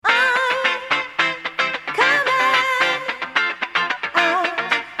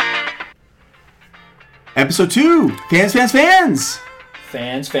Episode 2, Fans.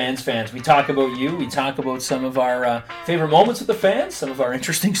 Fans. We talk about you. We talk about some of our favorite moments with the fans, some of our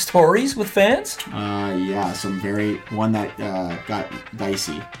interesting stories with fans. One that got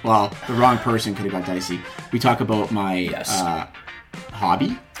dicey. Well, the wrong person could have got dicey. We talk about my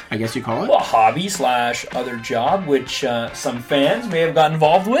hobby, I guess you call it. Well, hobby / other job, which some fans may have got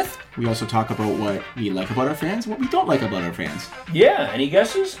involved with. We also talk about what we like about our fans and what we don't like about our fans. Yeah, any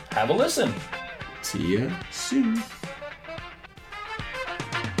guesses? Have a listen. See you soon.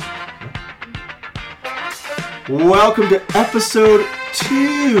 Welcome to episode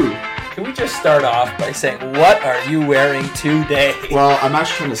 2. Can we just start off by saying, what are you wearing today? Well, I'm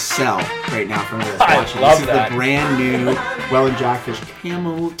actually trying to sell right now for everyone I that's watching. love this that. Is the brand new Welland Jackfish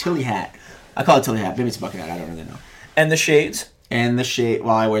camo tilly hat. I call it tilly hat. Maybe it's a bucket hat. I don't really know. And the shades? And the shade.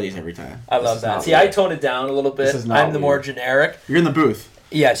 Well, I wear these every time. I love that. See, I tone it down a little bit. I'm the more generic. You're in the booth.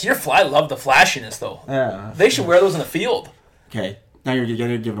 Yes, I love the flashiness, though. Yeah. They should wear those in the field. Okay. Now you're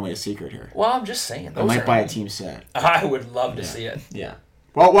giving away a secret here. Well, I'm just saying. I might buy a team set. I would love to see it. Yeah.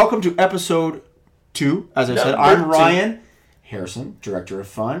 Well, welcome to episode 2. As I said, I'm Ryan Harrison, Director of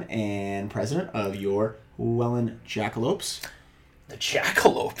Fun and President of your Welland Jackalopes. The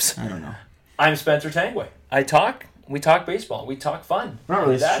Jackalopes? I don't know. I'm Spencer Tangway. We talk baseball. We talk fun. I'm not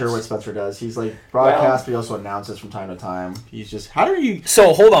really sure what Spencer does. He's like broadcast, but he also announces from time to time. He's just, how do you...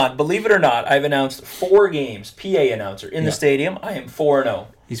 So, hold on. Believe it or not, I've announced 4 games, PA announcer, in the stadium. I am 4-0.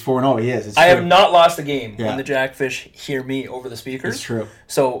 He's 4-0, he is. It's I true. have not lost a game when the Jackfish hear me over the speakers. It's true.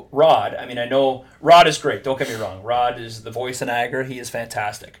 So, Rod, I know Rod is great. Don't get me wrong. Rod is the voice of Niagara. He is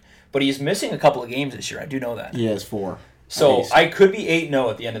fantastic. But he's missing a couple of games this year. I do know that. He has 4. So, I could be 8-0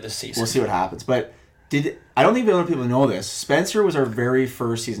 at the end of this season. We'll see what happens. But I don't think a lot of people know this. Spencer was our very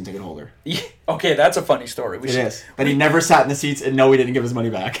first season ticket holder. Okay, that's a funny story. It is. But he never sat in the seats, and no, we didn't give his money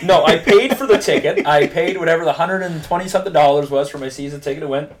back. No, I paid for the ticket. I paid whatever the $120-something was for my season ticket. It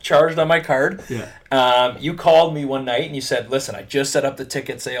went charged on my card. Yeah. You called me one night, and you said, listen, I just set up the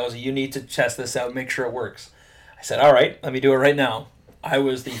ticket sales. You need to test this out, make sure it works. I said, all right, let me do it right now. I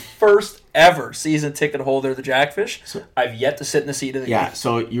was the first ever season ticket holder of the Jackfish. So, I've yet to sit in the seat of the game. Yeah,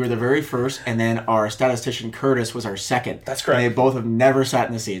 so you were the very first, and then our statistician Curtis was our second. That's correct. And they both have never sat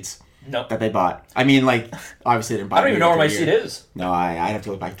in the seats that they bought. I mean, obviously they didn't buy. I don't even know where my seat is. No, I'd have to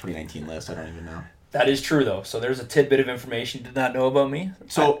look back at 2019 list. I don't even know. That is true, though. So there's a tidbit of information you did not know about me.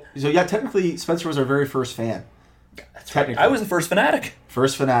 So technically, Spencer was our very first fan. That's right. I was the first fanatic.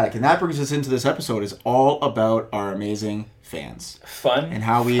 And that brings us into this episode. Is all about our amazing fans, fun, and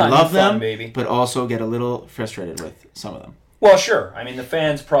how we love them, baby. But also get a little frustrated with some of them. Well, sure. I mean, the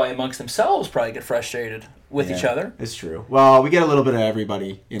fans probably amongst themselves probably get frustrated with each other. It's true. Well, we get a little bit of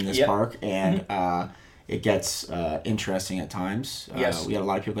everybody in this park, and it gets interesting at times. Yes. We got a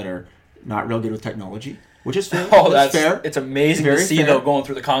lot of people that are not real good with technology, which is fair. That's fair. It's amazing to see, though, going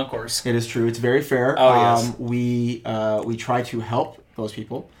through the concourse. It is true. It's very fair. Oh, yes. We try to help those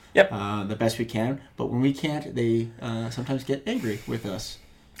people. Yep. The best we can, but when we can't, they sometimes get angry with us.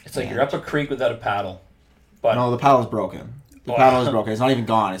 It's like you're up a creek without a paddle. But no, the paddle's broken. The paddle is broken. It's not even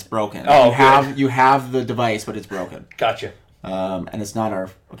gone. It's broken. Oh, you have the device, but it's broken. Gotcha. And it's not our.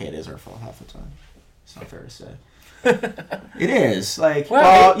 Okay, it is our fault half the time. It's not fair to say. It is.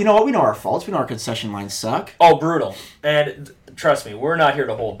 Well, you know what? We know our faults. We know our concession lines suck. Oh, brutal. And trust me, we're not here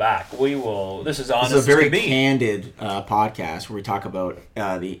to hold back. We will. This is honest. This is a very candid podcast where we talk about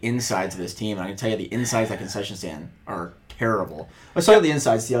the insides of this team. And I can tell you the insides of that concession stand are terrible. Let's talk about the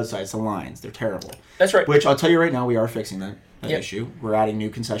insides, the outsides, the lines. They're terrible. That's right. Which I'll tell you right now, we are fixing that issue. We're adding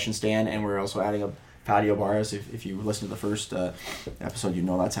new concession stand, and we're also adding a patio bars. If you listen to the first episode, you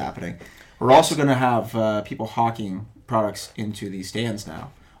know that's happening. We're also going to have people hawking products into these stands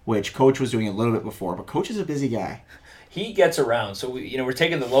now, which Coach was doing a little bit before, but Coach is a busy guy. He gets around, so we're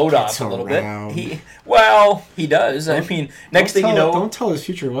taking the load off a little bit. He does. I mean, next thing you know, don't tell his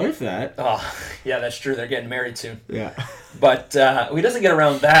future wife that. Oh, yeah, that's true. They're getting married soon. Yeah, but he doesn't get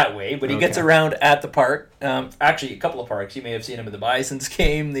around that way. But he gets around at the park. Actually, a couple of parks. You may have seen him at the Bison's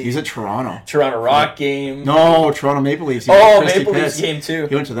game. He's at Toronto Rock game. No, Toronto Maple Leafs. Maple Leafs game too.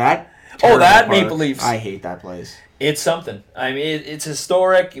 He went to that. That Maple Leafs. I hate that place. It's something. I mean, it's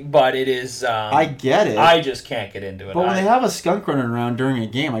historic, but it is... I get it. I just can't get into it. But when they have a skunk running around during a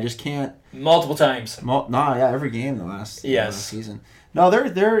game, I just can't... Multiple times. Every game the last season. No,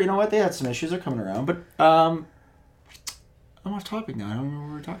 they're you know what? They had some issues. They're coming around. But I'm off topic now. I don't remember what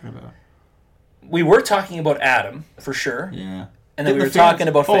we were talking about. We were talking about Adam, for sure. Yeah. And then we were talking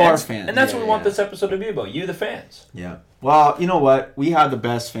about fans. Our fans. And that's what we want this episode to be about. You, the fans. Yeah. Well, you know what? We have the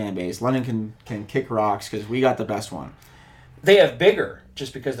best fan base. London can kick rocks because we got the best one. They have bigger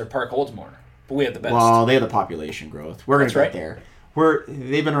just because their park holds more. but we have the best. Well, they have the population growth. We're gonna That's get right. there.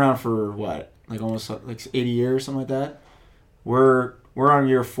 They've been around for what, like almost like 80 years, something like that. We're on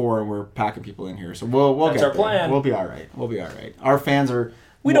year 4 and we're packing people in here, so we'll That's get our there. plan. We'll be all right. We'll be all right. Our fans are.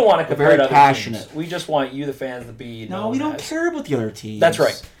 We don't want to compare very to other passionate. teams. We just want you, the fans, to be. No, we don't care about the other teams. That's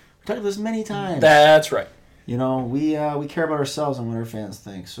right. We've talked about this many times. That's right. You know, we care about ourselves and what our fans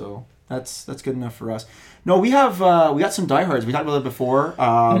think, so that's good enough for us. No, we got some diehards. We talked about it before.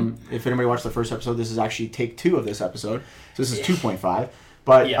 If anybody watched the first episode, this is actually take 2 of this episode. So this is 2.5.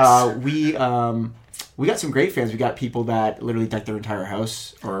 But Yes. we got some great fans. We got people that literally deck their entire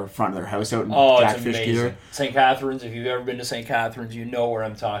house or front of their house out in It's Jackfish amazing. gear. St. Catharines, if you've ever been to St. Catharines, you know where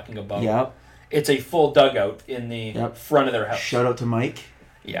I'm talking about. Yep. It's a full dugout in the front of their house. Shout out to Mike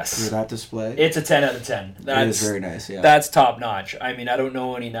for Yes. that display. It's a 10 out of 10. It is very nice, yeah. That's top notch. I mean, I don't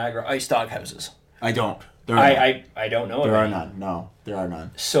know any Niagara ice dog houses. I don't. There are none. I don't know. There of are any. none. No, there are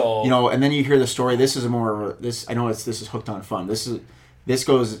none. So You know, and then you hear the story. This is this. I know this is hooked on fun. This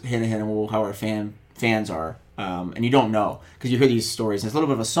goes hand in hand with how our fans are, and you don't know because you hear these stories. And it's a little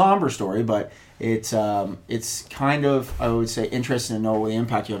bit of a somber story, but it's kind of, I would say, interesting to know the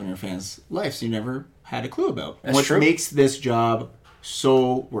impact you have on your fans' lives you never had a clue about. That's what true. makes this job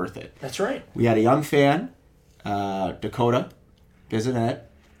so worth it. that's right. We had a young fan, Dakota, Bisonet,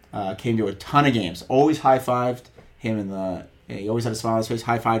 came to a ton of games. Always high-fived him he always had a smile on his face,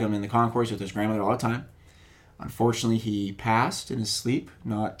 high-fived him in the concourse with his grandmother all the time. Unfortunately, he passed in his sleep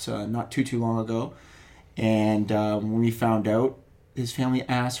not too long ago. And when we found out, his family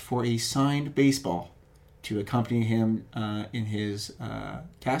asked for a signed baseball to accompany him in his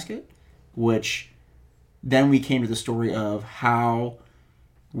casket, which then we came to the story of how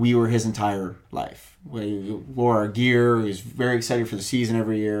we were his entire life. We wore our gear. He was very excited for the season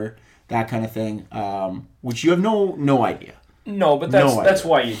every year, that kind of thing, which you have no idea. No, but No that's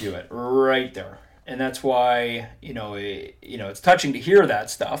idea. why you do it right there. And that's why, it's touching to hear that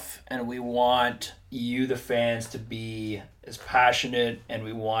stuff, and we want you, the fans, to be as passionate, and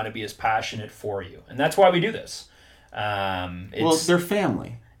we want to be as passionate for you. And that's why we do this. Well, they're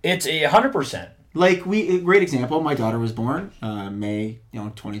family. It's 100%. Like a great example, my daughter was born May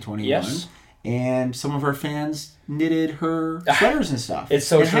 2021. Yes. And some of our fans knitted her sweaters and stuff. It's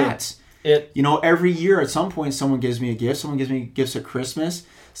so and true. hats. Every year at some point someone gives me a gift, someone gives me gifts at Christmas,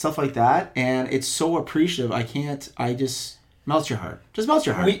 stuff like that, and it's so appreciative. I just melts your heart. Just melts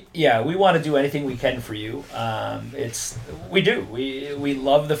your heart. We want to do anything we can for you. We do. We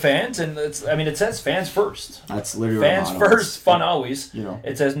love the fans, and it says fans first. That's literally Fans our motto. first, fun always.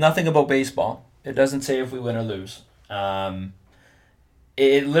 It says nothing about baseball. It doesn't say if we win or lose.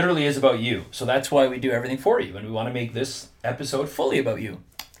 It literally is about you. So that's why we do everything for you, and we want to make this episode fully about you.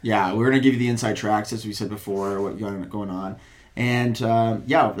 Yeah, we're gonna give you the inside tracks, as we said before, what got going on, and a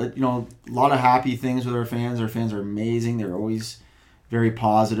lot of happy things with our fans. Our fans are amazing. They're always very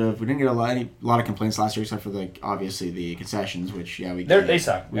positive. We didn't get a lot of complaints last year, except for obviously the concessions, which They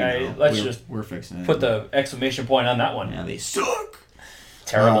suck. We're fixing it. Put the exclamation point on that one. Yeah, they suck.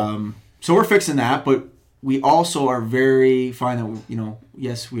 Terrible. So we're fixing that, but we also are very fine that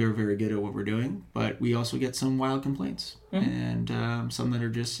yes, we are very good at what we're doing, but we also get some wild complaints and some that are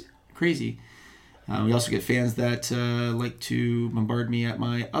just crazy. We also get fans that like to bombard me at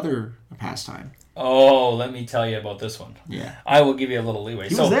my other pastime. Oh, let me tell you about this one. Yeah, I will give you a little leeway.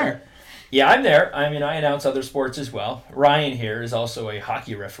 he was there. Yeah, I'm there. I announce other sports as well. Ryan here is also a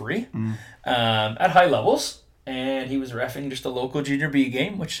hockey referee at high levels. And he was reffing just a local Junior B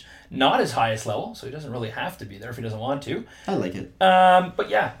game, which not his highest level, so he doesn't really have to be there if he doesn't want to. I like it. But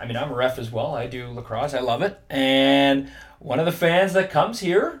yeah, I'm a ref as well. I do lacrosse. I love it. And one of the fans that comes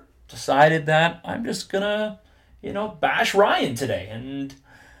here decided that I'm just gonna, bash Ryan today, and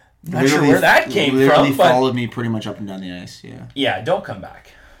I'm not sure where that came from. He followed me pretty much up and down the ice. Yeah. Yeah, don't come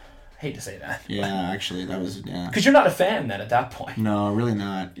back. Hate to say that. Yeah, actually, that was because you're not a fan then at that point. No, really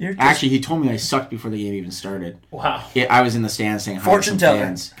not. Actually, he told me I sucked before the game even started. Wow. I was in the stands saying hi to some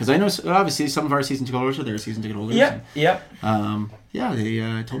fans because I know obviously some of our season ticket holders are there. Season ticket holders. Yeah.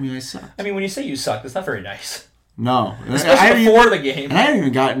 They told me I sucked. When you say you suck, that's not very nice. No, especially before the game. And I haven't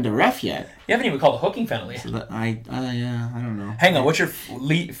even gotten to ref yet. You haven't even called a hooking penalty. So I don't know. Hang on, what's your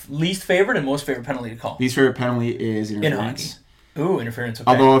least favorite and most favorite penalty to call? Least favorite penalty is interference. In hockey. Ooh, interference.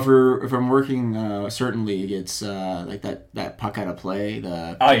 Okay. Although if I'm working a certain league, it's like that puck out of play,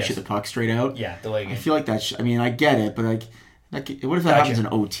 shoot the puck straight out. Yeah, delay game. I feel like that. I get it, but what if that happens in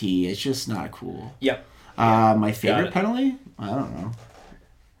OT? It's just not cool. Yep. My favorite penalty? I don't know.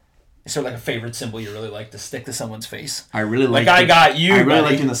 Is there like a favorite symbol you really like to stick to someone's face? I really like. I got you. I really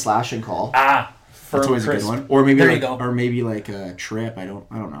like doing the slashing call. That's always a good one. Or maybe like a trip. I don't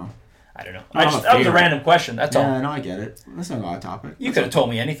know. I don't know. I don't have a That was a favorite. random question. That's all. Yeah, no, I get it. That's not a lot of topic. You could have told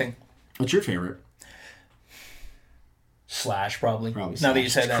me anything. What's your favorite? Slash, probably. Probably Now that you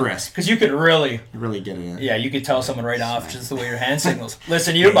Slash. say that. Crisp. Because you could really... You really get it in. Yeah, you could tell someone right off just the way your hand signals.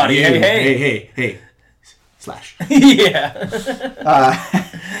 Listen, you, buddy. Hey. Slash. Yeah.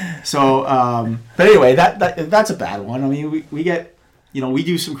 But anyway, that's a bad one. I mean, we get, we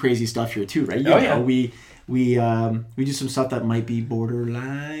do some crazy stuff here too, right? Yeah. We do some stuff that might be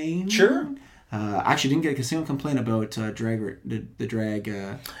borderline. Sure. Actually, didn't get a single complaint about the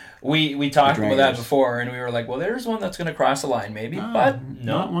drag. We talked about that before, and we were like, well, there's one that's going to cross the line, maybe, but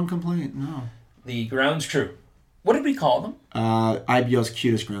no. Not one complaint, no. The grounds crew. What did we call them? IBL's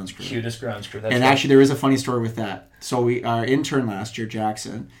cutest grounds crew. Cutest grounds crew. That's actually, there is a funny story with that. So our intern last year,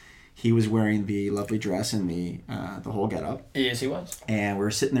 Jackson, he was wearing the lovely dress and the whole getup. Yes, he was. And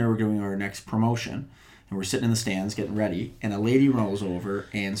we're sitting there, we're doing our next promotion. And we're sitting in the stands getting ready, and a lady rolls over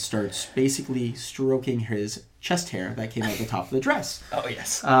and starts basically stroking his chest hair that came out the top of the dress. Oh,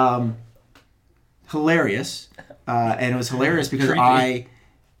 yes. Hilarious. And it was hilarious because Creepy. I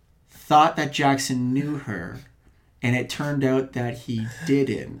thought that Jackson knew her, and it turned out that he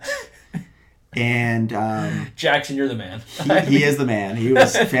didn't. And Jackson, you're the man. he is the man. He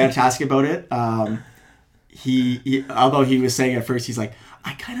was fantastic about it. He although he was saying at first, he's like,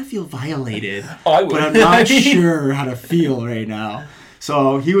 I kind of feel violated, but I'm not sure how to feel right now.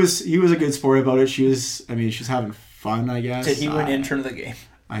 So he was a good sport about it. She was having fun, I guess. Did he win intern of the game?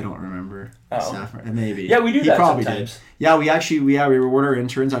 I don't remember. Oh. Maybe. Yeah, we do that probably sometimes. Did. Yeah, we reward our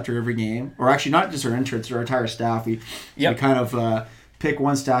interns after every game, or actually not just our interns, our entire staff. We kind of pick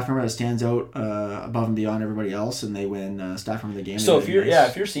one staff member that stands out above and beyond everybody else, and they win staff member of the game. So if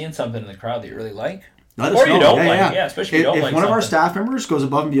you're seeing something in the crowd that you really like. Let us know. You don't especially if you don't like If one of our something. staff members goes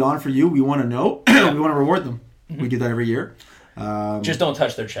above and beyond for you, we want to know. We want to reward them. Mm-hmm. We do that every year. Just don't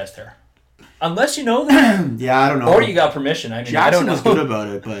touch their chest hair. Unless you know them. Yeah, I don't know. Or you got permission. I mean, Jackson I don't know. was good about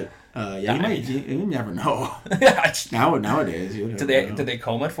it, but you never know. Nowadays. Did they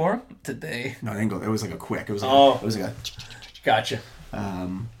comb it for him? Did they? No, they didn't go. It was like a quick. It was like a... Gotcha.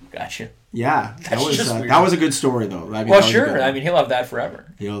 Gotcha. Yeah, that was a good story though. I mean, well, sure. I mean, he'll have that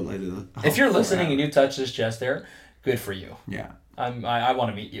forever. If you're listening forever. and you touch his chest there, good for you. Yeah. I want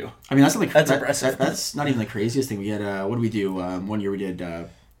to meet you. I mean, that's impressive. That's not even the craziest thing. We had what did we do? One year we did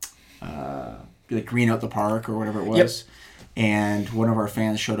like green out the park or whatever it was, and one of our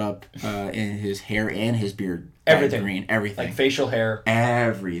fans showed up in his hair and his beard. Everything green, everything, like facial hair,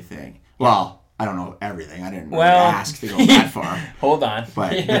 everything. Well. I don't know everything. I didn't really ask to go that far. Hold on.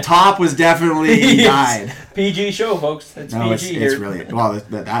 But the top was definitely dyed. PG show, folks. It's PG here. It's really... Well,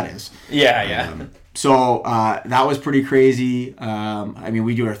 that is. Yeah. So that was pretty crazy. I mean,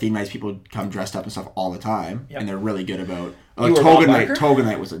 we do our theme nights. People come dressed up and stuff all the time. Yep. And they're really good about... Toga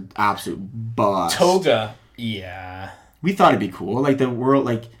night was an absolute bust. Toga, yeah. We thought it'd be cool. Like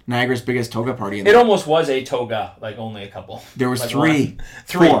Niagara's biggest toga party. It almost was a toga, like only a couple. There was three.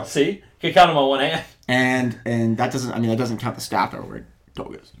 Four. See? You can count them on one hand. And that doesn't count the staff that were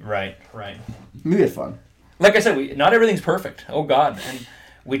togas. Right. We had fun. Like I said, not everything's perfect. Oh God, and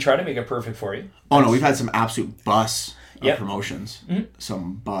we try to make it perfect for you. Oh no, we've had some absolute busts of promotions. Mm-hmm.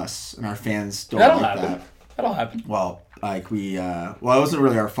 Some busts, and our fans don't that. That'll happen. Well, it wasn't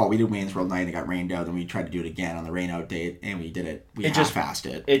really our fault. We did Wayne's World Night and it got rained out, and we tried to do it again on the rain out date, and we did it. We half-assed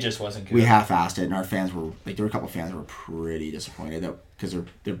it. It just wasn't good. We half-assed it, and our fans were there were a couple of fans that were pretty disappointed because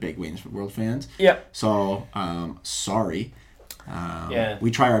they're big Wayne's World fans. Yep. So sorry.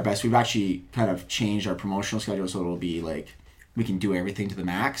 We try our best. We've actually kind of changed our promotional schedule so it'll be like we can do everything to the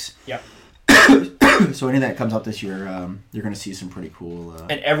max. Yep. So anything that comes up this year, you're going to see some pretty cool.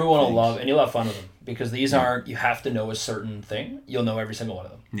 And everyone will love, and you'll have fun with them because these aren't. You have to know a certain thing. You'll know every single one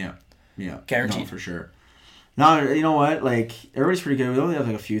of them. Yeah, guaranteed. No, for sure. No, you know what? Like everybody's pretty good. We only have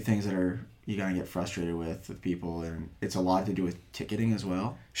like a few things that are you gonna get frustrated with people, and it's a lot to do with ticketing as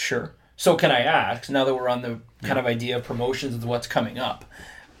well. Sure. So can I ask, now that we're on the kind of idea of promotions and what's coming up,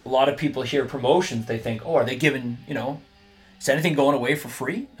 a lot of people hear promotions, they think, oh, are they giving, is anything going away for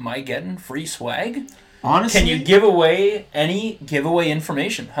free? Am I getting free swag? Honestly, can you give away any giveaway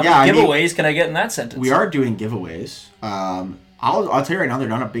information? How many giveaways can I get in that sentence? We are doing giveaways. I'll tell you right now, they're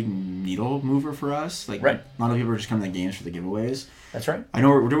not a big needle mover for us. Like, right. A lot of people are just coming to the games for the giveaways. That's right. I know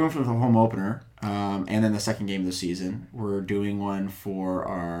we're doing one for the home opener, and then the second game of the season. We're doing one for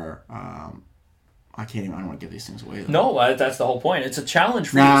our... I don't want to give these things away. Though. No, that's the whole point. It's a challenge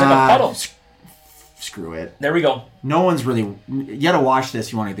for you. It's like a puddle. Screw it. There we go. No one's really... You got to watch this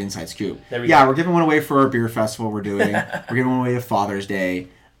if you want to get the inside scoop. There we go. We're giving one away for our beer festival we're doing. We're giving one away for Father's Day.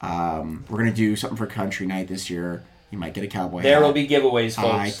 We're going to do something for Country Night this year. You might get a cowboy There hat. will be giveaways, folks.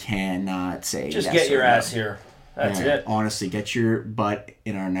 I cannot say. Just yes get your or no. ass here. That's it. Honestly, get your butt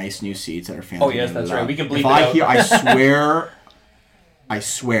in our nice new seats that our fans. Oh yes, that's right. We can bleep if it I out. hear, I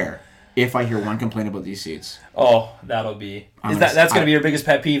swear, if I hear one complaint about these seats, that'll be. That's going to be your biggest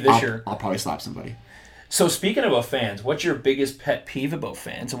pet peeve this year? I'll probably slap somebody. So speaking about fans, what's your biggest pet peeve about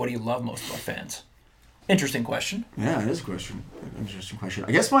fans, and what do you love most about fans? Interesting question. Yeah, it is a question. Interesting question.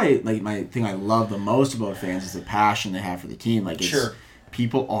 I guess my thing I love the most about fans is the passion they have for the team. Like, Sure.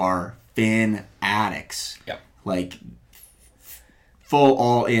 People are FINatics. Yep. Like, full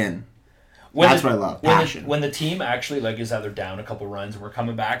all in. That's what I love. Passion. When the team actually is either down a couple runs and we're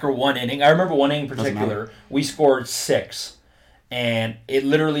coming back, or one inning. I remember one inning in particular, we scored 6. And it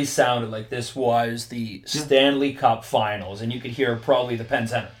literally sounded like this was the Stanley Cup Finals, and you could hear probably the Penn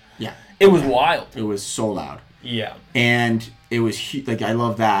Center. Yeah. It was wild. It was so loud. Yeah. And it was I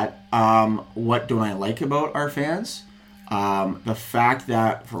love that. What don't I like about our fans? The fact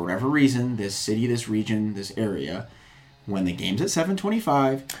that for whatever reason, this city, this region, this area, when the game's at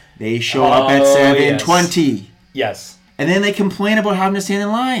 7:25, they show up at 7:20. Yes. And then they complain about having to stand in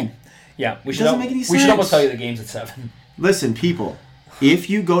line. Yeah. It doesn't make any sense. We should almost tell you the game's at 7. Listen, people, if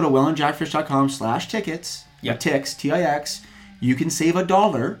you go to wellandjackfish.com/tickets, TIX, TIX, you can save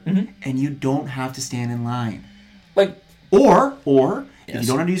 $1 and you don't have to stand in line. Or if you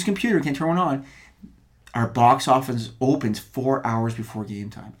don't have to use a computer and can't turn one on, our box office opens 4 hours before game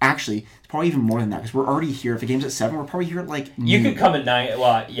time. Actually, it's probably even more than that because we're already here. If the game's at 7, we're probably here at noon. You could come at 9.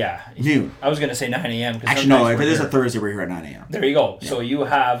 Well, yeah. Noon. I was going to say 9 a.m. Actually, no. If it is a Thursday, we're here at 9 a.m. There you go. Yeah. So you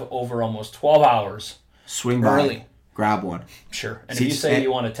have over almost 12 hours. Swing by. Early. Grab one. Sure. And if you say you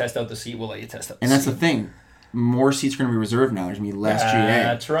want to test out the seat, we'll let you test out the seat. And that's the thing. More seats are going to be reserved now. There's going to be less GA.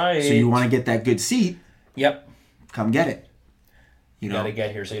 That's right. So you want to get that good seat. Yep. Come get it. You got to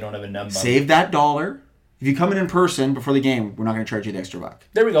get here so you don't have a numb bum. Save that $1. If you come in person before the game, we're not going to charge you the extra $1.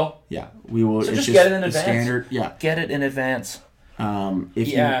 There we go. Yeah. We will. So just get it in advance. Standard, yeah. Get it in advance.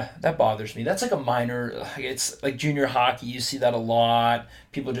 That bothers me. That's like a minor. It's like junior hockey. You see that a lot.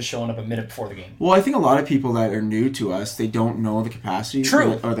 People just showing up a minute before the game. Well, I think a lot of people that are new to us, they don't know the capacity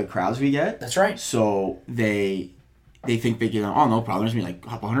or the crowds we get. That's right. So they think they get no problem. There's gonna be like a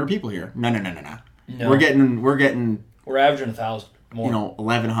couple hundred people here. No. We're averaging 1,000 more.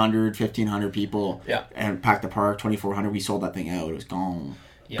 1,100, 1,500 people. Yeah. And packed the park 2,400. We sold that thing out. It was gone.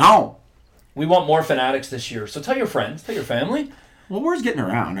 Yeah. Gone. We want more FINatics this year. So tell your friends, tell your family. Well, word's getting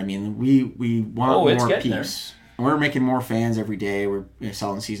around. I mean, we want more peeps. We're making more fans every day. We're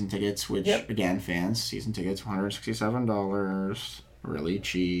selling season tickets, which, again, season tickets, $167. Really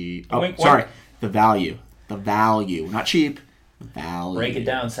cheap. Oh, wink, sorry. wink. The value. Not cheap. The value. Break it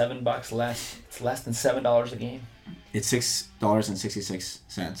down. $7 less. It's less than $7 a game. It's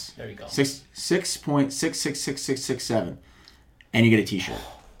 $6.66. There you go. 6.666667. And you get a t-shirt.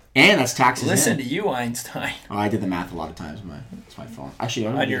 And that's taxes. Listen to you, Einstein. Oh, I did the math a lot of times. It's my phone. Actually,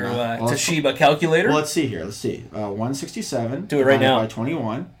 on your Toshiba calculator. Well, let's see here. 167. Do it right now. By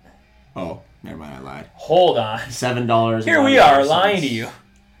 21. Oh, never mind. I lied. Hold on. $7. Here we are lying to you.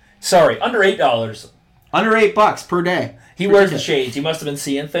 Sorry, under $8. Under $8 per day. He wears the shades. He must have been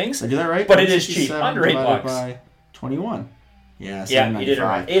seeing things. Did I do that right? But it is cheap. Under $8. By 21. Yeah, you did it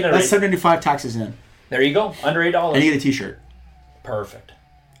right. That's $7.95 taxes in. There you go. Under $8. And you get a t-shirt. Perfect.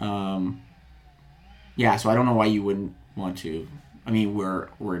 Yeah, so I don't know why you wouldn't want to. I mean, we're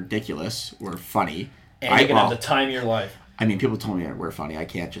ridiculous. We're funny. And you're going to have the time of your life. I mean, people told me that we're funny. I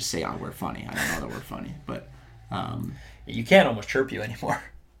can't just say we're funny. I don't know that we're funny. But you can't almost chirp you anymore.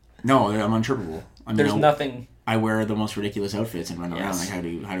 No, I'm unchirpable. I mean, there's nothing. I wear the most ridiculous outfits and run around. Like, how do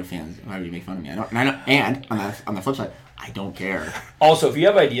you make fun of me? And on the flip side, I don't care. Also, if you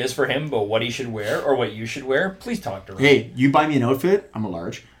have ideas for him about what he should wear or what you should wear, please talk to him. Hey, you buy me an outfit, I'm a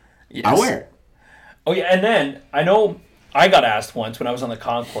large. Yes. I'll wear it. Oh, yeah, and then I know I got asked once when I was on the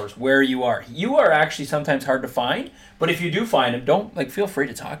concourse where you are. You are actually sometimes hard to find, but if you do find him, feel free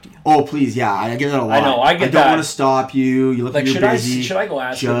to talk to you. Oh, please, yeah, I get that a lot. I know, I get that. I don't want to stop you. You look like you're busy. Should I go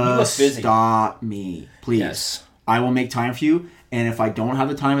ask him? You look busy. Just stop me, please. Yes. I will make time for you, and if I don't have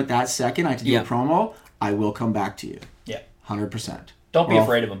the time at that second, I have to do a promo, I will come back to you. Yeah. 100%. Don't be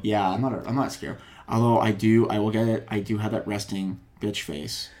afraid of him. Yeah, I'm not scared. Although I will get it. I do have that resting bitch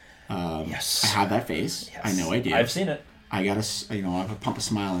face. Yes. I have that face. Yes. I know I do. I've seen it. I gotta, I have a pump a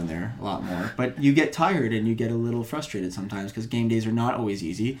smile in there a lot more. But you get tired and you get a little frustrated sometimes because game days are not always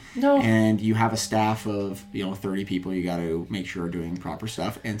easy. No. And you have a staff of 30 people. You got to make sure are doing proper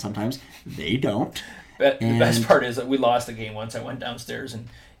stuff, and sometimes they don't. The best part is that we lost a game once. I went downstairs and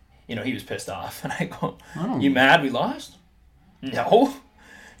he was pissed off, and I go, "You mad? We lost? No."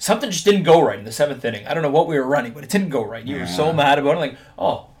 something just didn't go right in the 7th inning. I don't know what we were running, but it didn't go right. You were so mad about it. Like,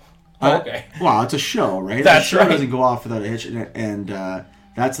 okay. Well, it's a show, right? That's the show right. doesn't go off without a hitch, and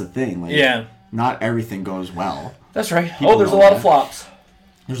that's the thing. Like, not everything goes well. That's right. There's a lot of flops.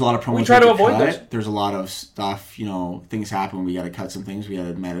 There's a lot of promos we try to avoid those. There's a lot of stuff, things happen. We got to cut some things. We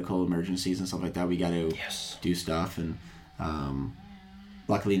got medical emergencies and stuff like that. We got to do stuff. And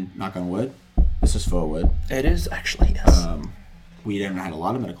luckily, knock on wood, this is faux wood. It is actually, yes. We haven't had a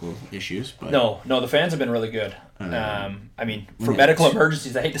lot of medical issues. But No, the fans have been really good. For medical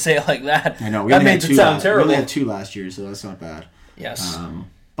emergencies, I hate to say it like that. I know. That makes it sound terrible. We only had 2 last year, so that's not bad. Yes. I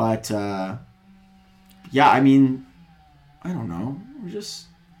don't know. We just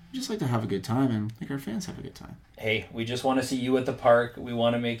like to have a good time and make our fans have a good time. Hey, we just want to see you at the park. We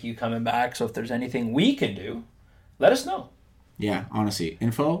want to make you coming back. So if there's anything we can do, let us know. Yeah, honestly.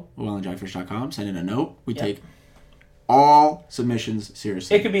 info@welllandjackfish.com. Send in a note. We take all submissions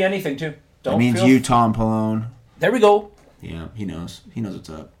seriously. It could be anything, too. That means you, Tom Pallone. There we go. Yeah, he knows. He knows what's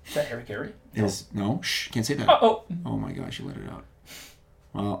up. Is that Harry Carey? No, shh, can't say that. Oh my gosh, you let it out.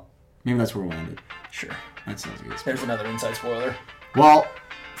 Well, maybe that's where we'll end it. Sure. That sounds good. There's another inside spoiler. Well,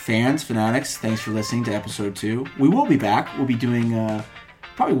 fans, FINatics, thanks for listening to episode 2. We will be back. We'll be doing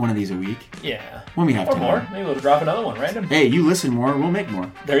probably one of these a week. Yeah. When we have or time. More. Maybe we'll drop another one random. Hey, you listen more, we'll make more.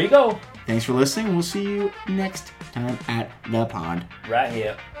 There you go. Thanks for listening. We'll see you next time at the pond. Right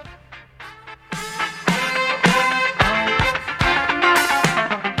here.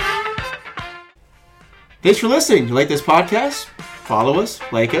 Thanks for listening. You like this podcast? Follow us,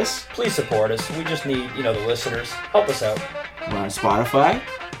 like us. Please support us. We just need, the listeners. Help us out. We're on Spotify,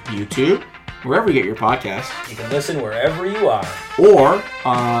 YouTube, wherever you get your podcasts. You can listen wherever you are. Or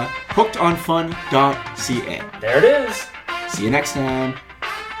hookedonfun.ca. There it is. See you next time.